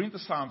Psalms, when you read the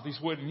Psalms, this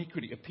word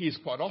iniquity appears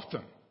quite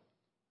often.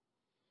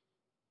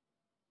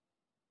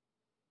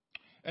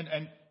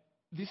 And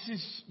this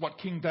is what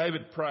King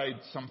David prayed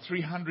some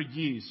 300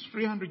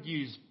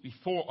 years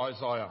before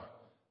Isaiah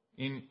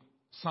in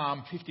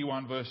Psalm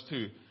 51 verse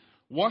 2.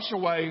 Wash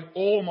away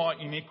all my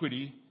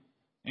iniquity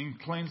and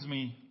cleanse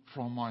me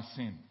from my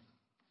sin.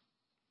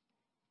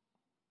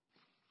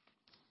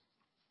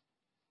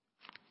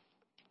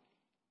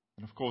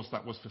 And of course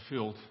that was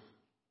fulfilled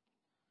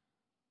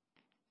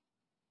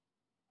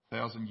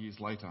 1,000 years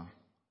later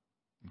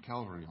in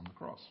Calvary on the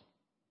cross.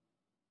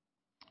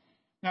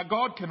 Now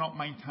God cannot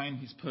maintain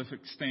his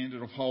perfect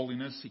standard of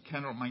holiness. He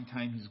cannot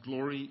maintain his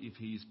glory if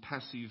he is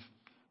passive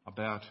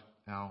about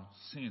our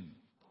sin.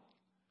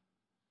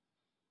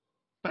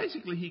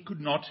 Basically, he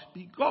could not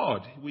be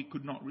God. We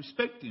could not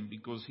respect him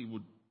because he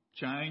would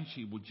change.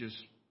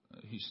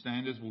 His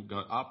standards will go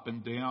up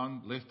and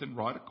down, left and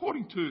right,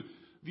 according to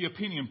the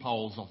opinion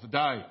polls of the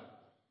day.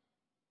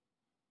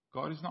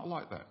 God is not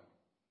like that.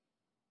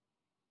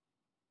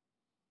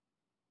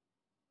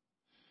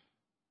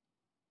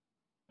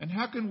 And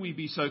how can we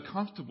be so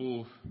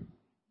comfortable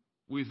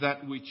with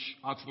that which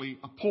utterly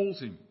appalls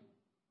him?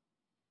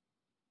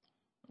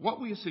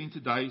 What we are seeing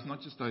today is not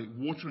just a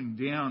watering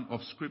down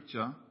of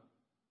Scripture,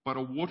 but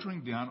a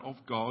watering down of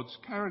God's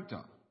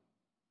character.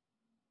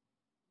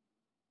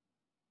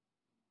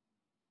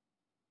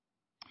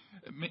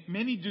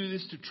 Many do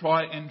this to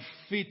try and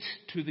fit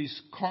to this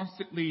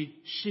constantly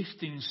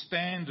shifting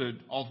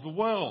standard of the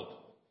world.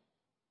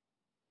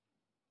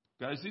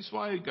 Goes this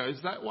way,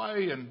 goes that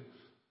way, and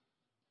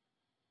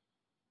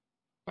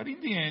But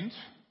in the end,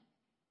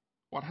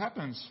 what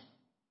happens,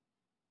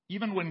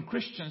 even when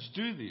Christians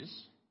do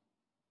this,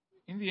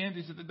 in the end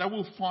is that they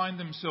will find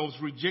themselves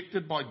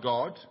rejected by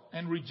God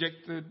and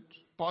rejected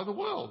by the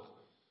world.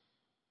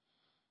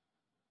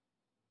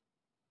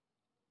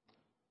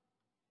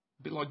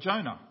 A bit like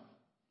Jonah,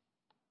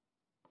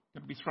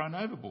 going to be thrown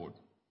overboard.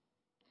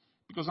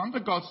 Because under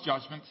God's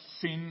judgment,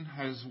 sin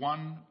has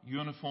one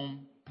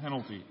uniform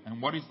penalty.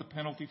 And what is the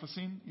penalty for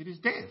sin? It is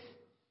death.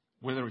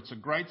 Whether it's a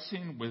great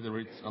sin, whether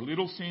it's a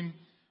little sin,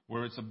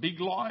 whether it's a big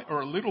lie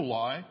or a little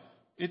lie,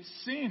 it's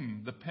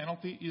sin. The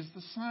penalty is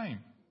the same.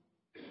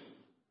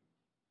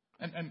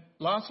 And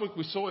last week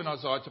we saw in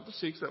Isaiah chapter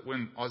 6 that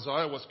when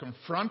Isaiah was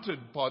confronted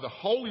by the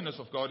holiness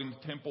of God in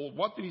the temple,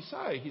 what did he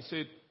say? He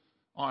said,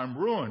 I am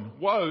ruined.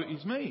 Woe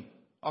is me.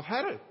 I've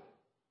had it.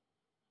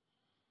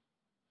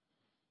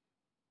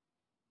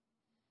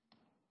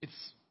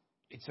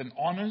 It's an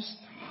honest,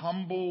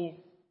 humble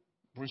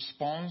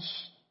response.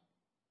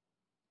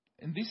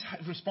 And this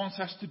response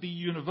has to be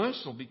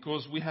universal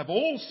because we have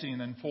all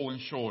sinned and fallen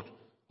short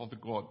of the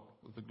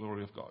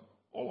glory of God.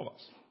 All of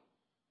us.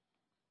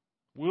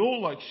 We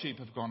all, like sheep,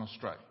 have gone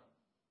astray.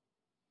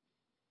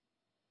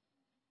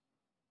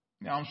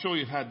 Now, I'm sure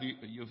you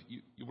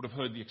would have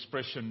heard the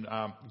expression,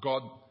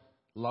 God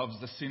loves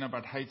the sinner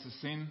but hates the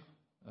sin.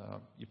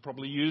 You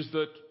probably used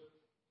it.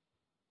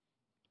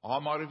 I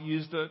might have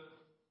used it.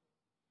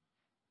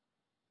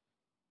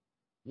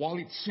 While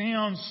it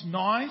sounds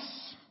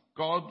nice,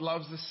 God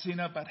loves the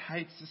sinner but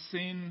hates the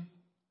sin.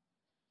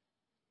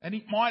 And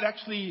it might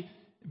actually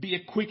be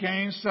a quick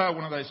answer,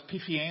 one of those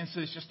piffy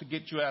answers just to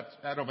get you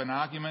out of an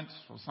argument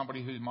or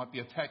somebody who might be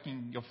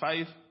attacking your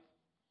faith.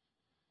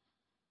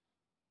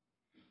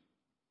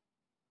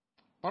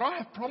 But I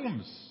have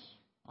problems.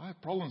 I have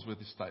problems with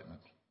this statement.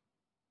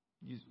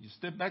 You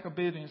step back a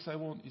bit and you say,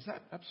 well, is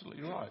that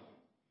absolutely right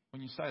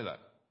when you say that?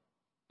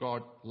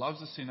 God loves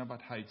the sinner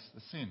but hates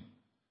the sin.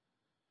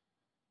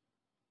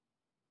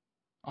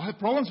 I have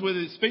problems with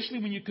it, especially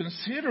when you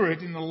consider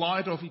it in the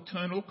light of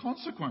eternal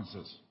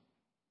consequences.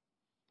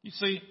 You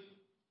see,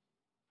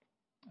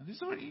 this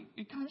is what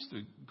it comes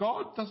to.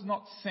 God does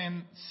not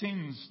send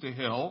sins to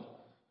hell.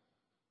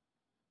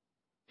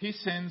 He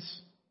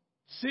sends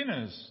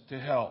sinners to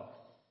hell.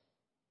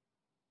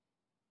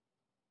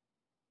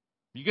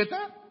 You get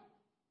that?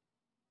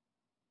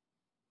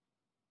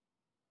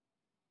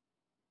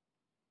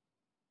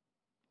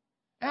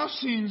 Our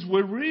sins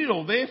were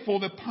real, therefore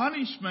the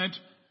punishment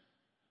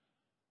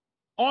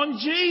on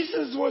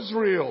Jesus was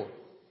real.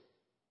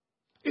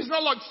 It's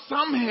not like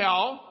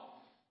somehow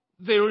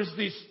there is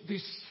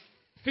this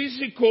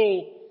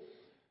physical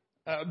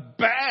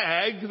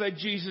bag that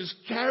Jesus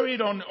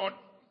carried on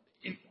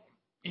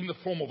in the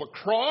form of a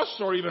cross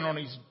or even on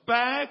his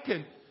back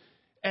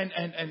and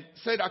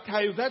said,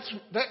 okay,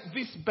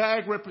 this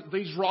bag,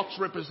 these rocks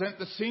represent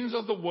the sins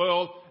of the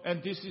world,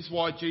 and this is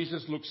why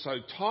Jesus looks so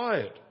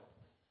tired.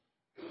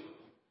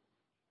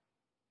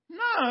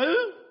 No.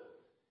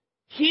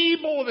 He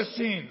bore the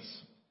sins.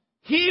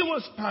 He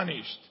was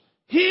punished.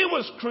 He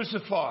was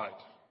crucified.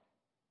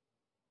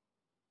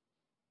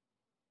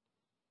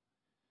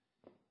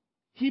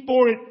 He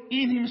bore it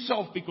in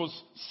himself because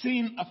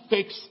sin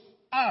affects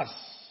us.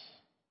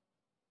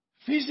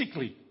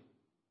 Physically,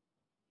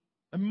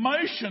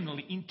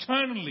 emotionally,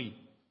 internally,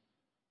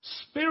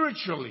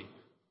 spiritually.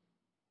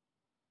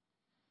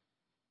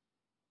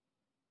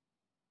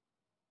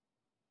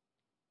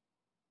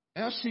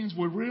 Our sins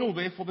were real,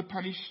 therefore the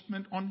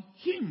punishment on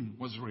him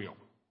was real.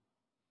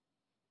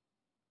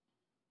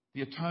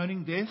 The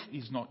atoning death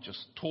is not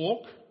just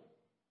talk.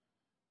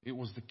 It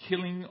was the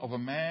killing of a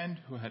man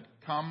who had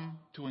come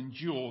to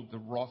endure the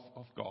wrath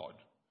of God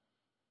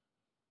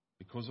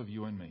because of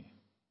you and me.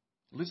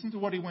 Listen to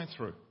what he went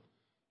through.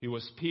 He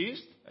was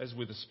pierced as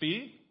with a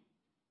spear.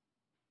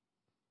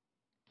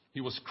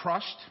 He was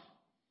crushed,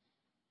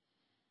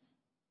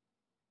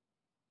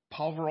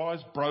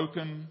 pulverized,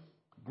 broken,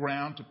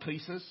 ground to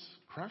pieces,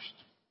 crushed.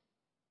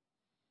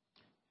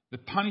 The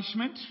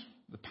punishment,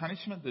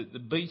 the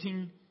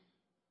beating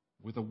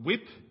with a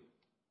whip.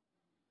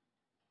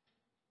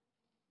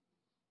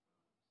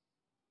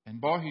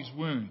 And by his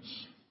wounds,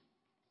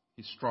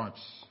 his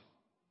stripes,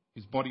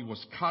 his body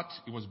was cut,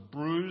 it was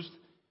bruised,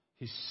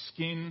 his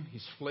skin,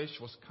 his flesh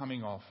was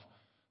coming off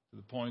to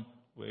the point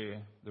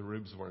where the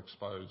ribs were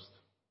exposed.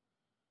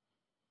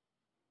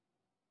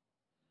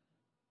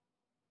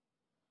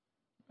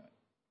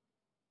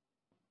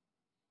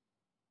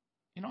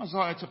 In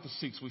Isaiah chapter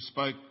 6, we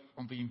spoke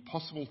on the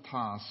impossible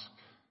task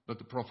that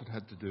the prophet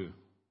had to do.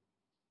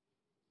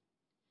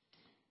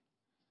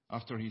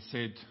 After he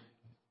said,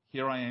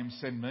 "Here I am,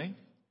 send me."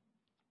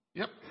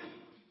 Yep.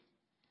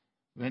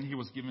 Then he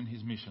was given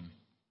his mission.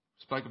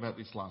 Spoke about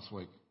this last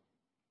week.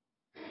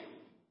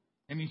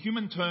 And in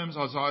human terms,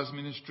 Isaiah's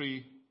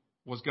ministry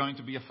was going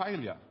to be a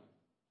failure.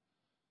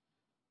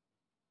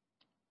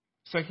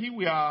 So here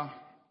we are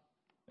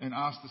and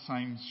ask the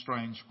same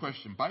strange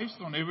question.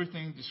 Based on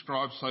everything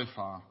described so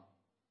far,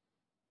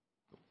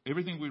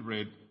 everything we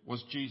read,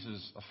 was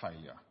Jesus a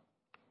failure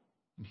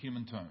in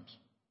human terms?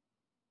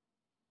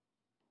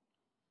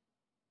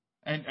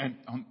 And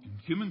in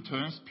human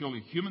terms, purely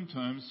human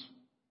terms,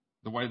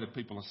 the way that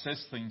people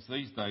assess things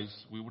these days,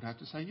 we would have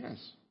to say yes.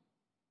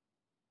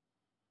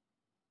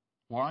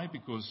 Why?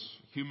 Because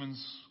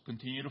humans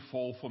continue to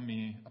fall for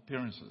mere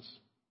appearances.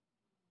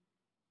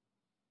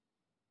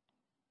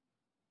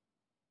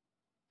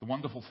 The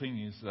wonderful thing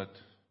is that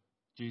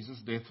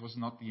Jesus' death was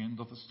not the end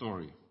of the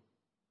story.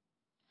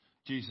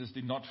 Jesus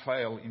did not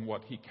fail in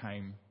what he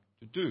came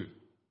to do.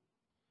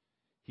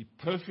 He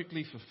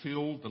perfectly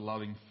fulfilled the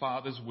loving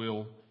Father's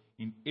will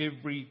in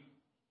every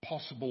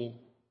possible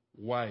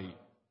way.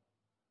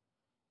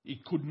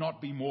 It could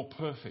not be more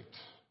perfect,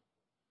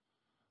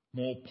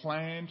 more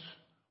planned,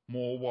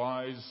 more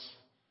wise,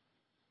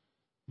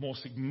 more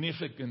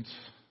significant,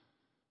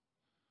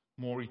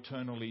 more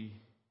eternally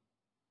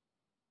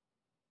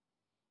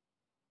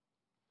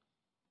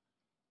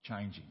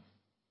changing.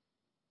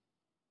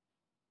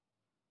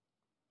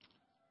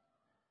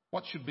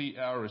 What should be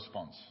our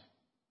response?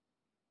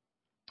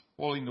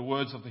 Well, in the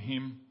words of the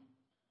hymn,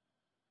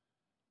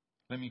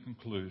 let me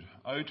conclude.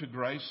 Oh, to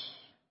grace,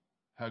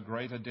 how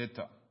great a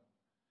debtor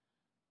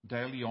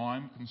daily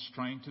I'm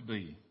constrained to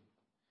be.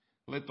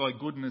 Let thy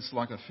goodness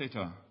like a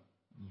fetter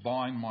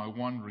bind my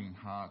wandering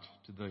heart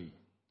to thee.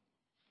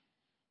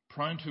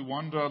 Prone to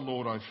wander,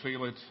 Lord, I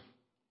feel it.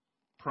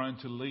 Prone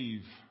to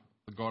leave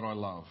the God I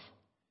love.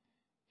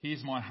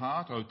 Here's my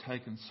heart, oh,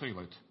 take and seal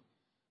it.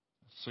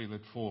 Seal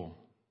it for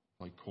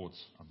thy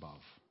courts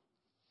above.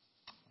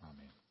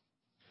 Amen.